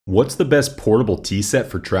What's the best portable tea set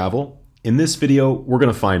for travel? In this video, we're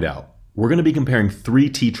going to find out. We're going to be comparing 3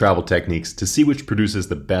 tea travel techniques to see which produces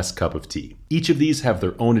the best cup of tea. Each of these have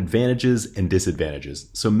their own advantages and disadvantages,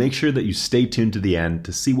 so make sure that you stay tuned to the end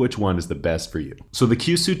to see which one is the best for you. So the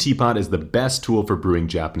Kyushu teapot is the best tool for brewing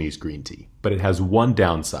Japanese green tea, but it has one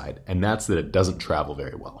downside, and that's that it doesn't travel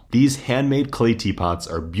very well. These handmade clay teapots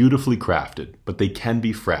are beautifully crafted, but they can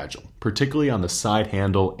be fragile, particularly on the side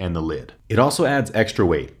handle and the lid. It also adds extra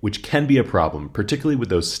weight, which can be a problem, particularly with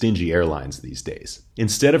those stingy airlines these days.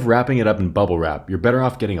 Instead of wrapping it up in bubble wrap, you're better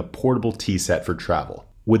off getting a portable tea set for travel.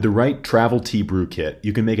 With the right Travel Tea Brew kit,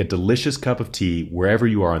 you can make a delicious cup of tea wherever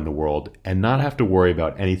you are in the world and not have to worry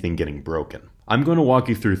about anything getting broken. I'm going to walk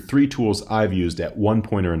you through 3 tools I've used at one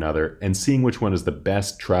point or another and seeing which one is the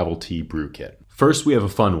best Travel Tea Brew kit. First, we have a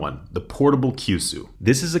fun one, the portable Kyushu.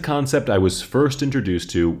 This is a concept I was first introduced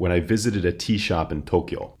to when I visited a tea shop in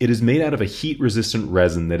Tokyo. It is made out of a heat-resistant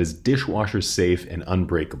resin that is dishwasher safe and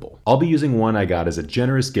unbreakable. I'll be using one I got as a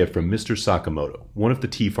generous gift from Mr. Sakamoto, one of the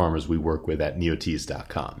tea farmers we work with at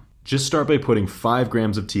neoteas.com. Just start by putting 5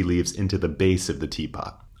 grams of tea leaves into the base of the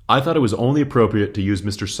teapot. I thought it was only appropriate to use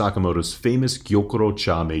Mr. Sakamoto's famous Gyokuro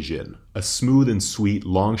Cha Meijin, a smooth and sweet,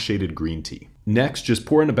 long-shaded green tea. Next, just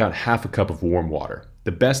pour in about half a cup of warm water.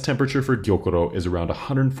 The best temperature for Gyokuro is around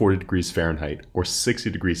 140 degrees Fahrenheit or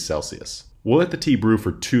 60 degrees Celsius. We'll let the tea brew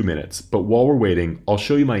for 2 minutes, but while we're waiting, I'll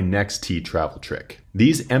show you my next tea travel trick.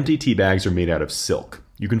 These empty tea bags are made out of silk.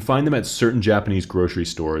 You can find them at certain Japanese grocery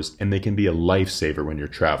stores, and they can be a lifesaver when you're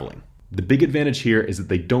traveling. The big advantage here is that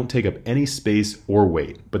they don't take up any space or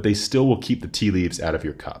weight, but they still will keep the tea leaves out of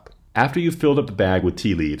your cup. After you've filled up the bag with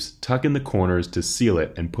tea leaves, tuck in the corners to seal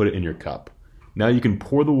it and put it in your cup. Now you can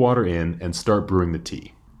pour the water in and start brewing the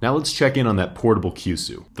tea. Now let's check in on that portable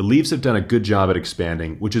Kyushu. The leaves have done a good job at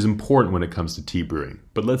expanding, which is important when it comes to tea brewing,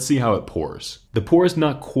 but let's see how it pours. The pour is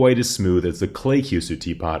not quite as smooth as the clay Kyushu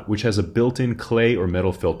teapot, which has a built-in clay or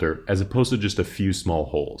metal filter as opposed to just a few small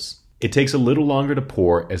holes. It takes a little longer to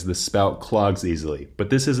pour as the spout clogs easily, but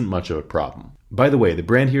this isn't much of a problem. By the way, the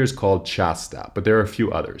brand here is called Chasta, but there are a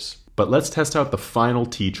few others. But let's test out the final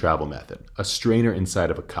tea travel method, a strainer inside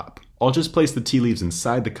of a cup. I'll just place the tea leaves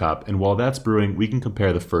inside the cup, and while that's brewing, we can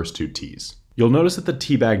compare the first 2 teas. You'll notice that the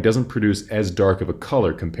tea bag doesn't produce as dark of a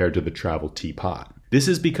color compared to the travel teapot. This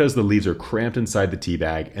is because the leaves are cramped inside the tea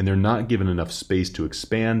bag and they're not given enough space to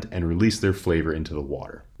expand and release their flavor into the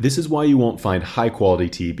water. This is why you won't find high quality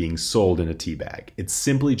tea being sold in a tea bag. It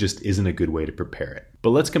simply just isn't a good way to prepare it.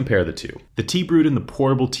 But let's compare the 2. The tea brewed in the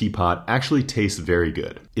portable teapot actually tastes very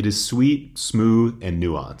good. It is sweet, smooth, and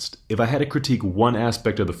nuanced. If I had to critique one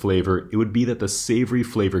aspect of the flavor, it would be that the savory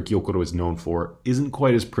flavor Gyokuro is known for isn't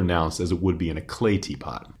quite as pronounced as it would be in a clay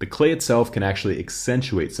teapot. The clay itself can actually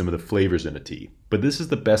accentuate some of the flavors in a tea, but this is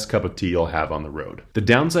the best cup of tea you'll have on the road. The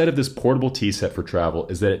downside of this portable tea set for travel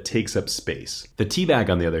is that it takes up space. The tea bag,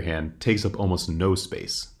 on the other hand, takes up almost no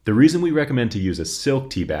space. The reason we recommend to use a silk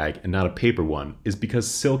tea bag and not a paper one is because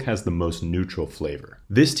silk has the most neutral flavor.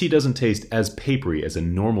 This tea doesn't taste as papery as a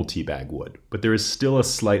normal tea bag would, but there is still a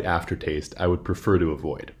slight aftertaste I would prefer to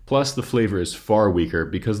avoid. Plus, the flavor is far weaker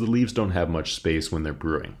because the leaves don't have much space when they're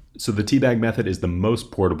brewing. So the tea bag method is the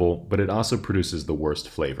most portable, but it also produces the worst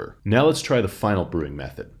flavor. Now let's try the final brewing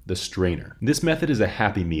method, the strainer. This method is a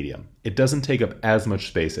happy medium. It doesn't take up as much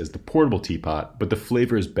space as the portable teapot, but the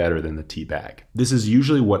flavor is better than the tea bag. This is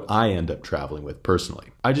usually what I end up traveling with personally.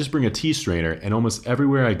 I just bring a tea strainer, and almost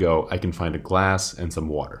everywhere I go, I can find a glass and some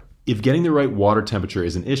water. If getting the right water temperature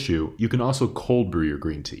is an issue, you can also cold brew your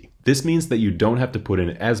green tea. This means that you don't have to put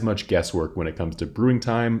in as much guesswork when it comes to brewing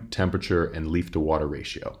time, temperature, and leaf to water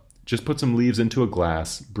ratio. Just put some leaves into a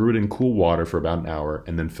glass, brew it in cool water for about an hour,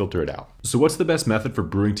 and then filter it out. So what's the best method for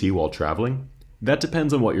brewing tea while traveling? That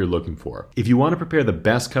depends on what you're looking for. If you want to prepare the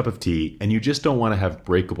best cup of tea and you just don't want to have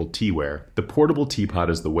breakable teaware, the portable teapot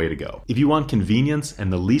is the way to go. If you want convenience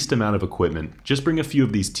and the least amount of equipment, just bring a few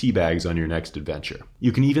of these tea bags on your next adventure.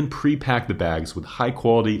 You can even pre-pack the bags with high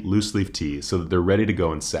quality loose leaf tea so that they're ready to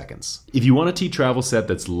go in seconds. If you want a tea travel set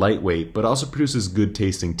that's lightweight but also produces good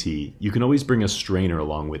tasting tea, you can always bring a strainer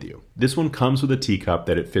along with you. This one comes with a teacup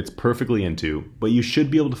that it fits perfectly into, but you should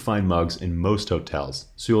be able to find mugs in most hotels,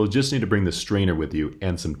 so you'll just need to bring the strainer with you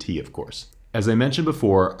and some tea, of course. As I mentioned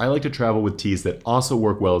before, I like to travel with teas that also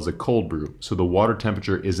work well as a cold brew, so the water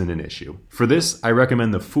temperature isn't an issue. For this, I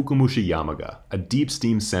recommend the Fukumushi Yamaga, a deep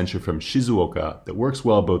steam sencha from Shizuoka that works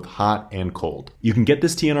well both hot and cold. You can get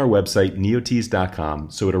this tea on our website,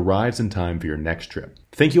 neoteas.com, so it arrives in time for your next trip.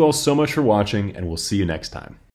 Thank you all so much for watching, and we'll see you next time.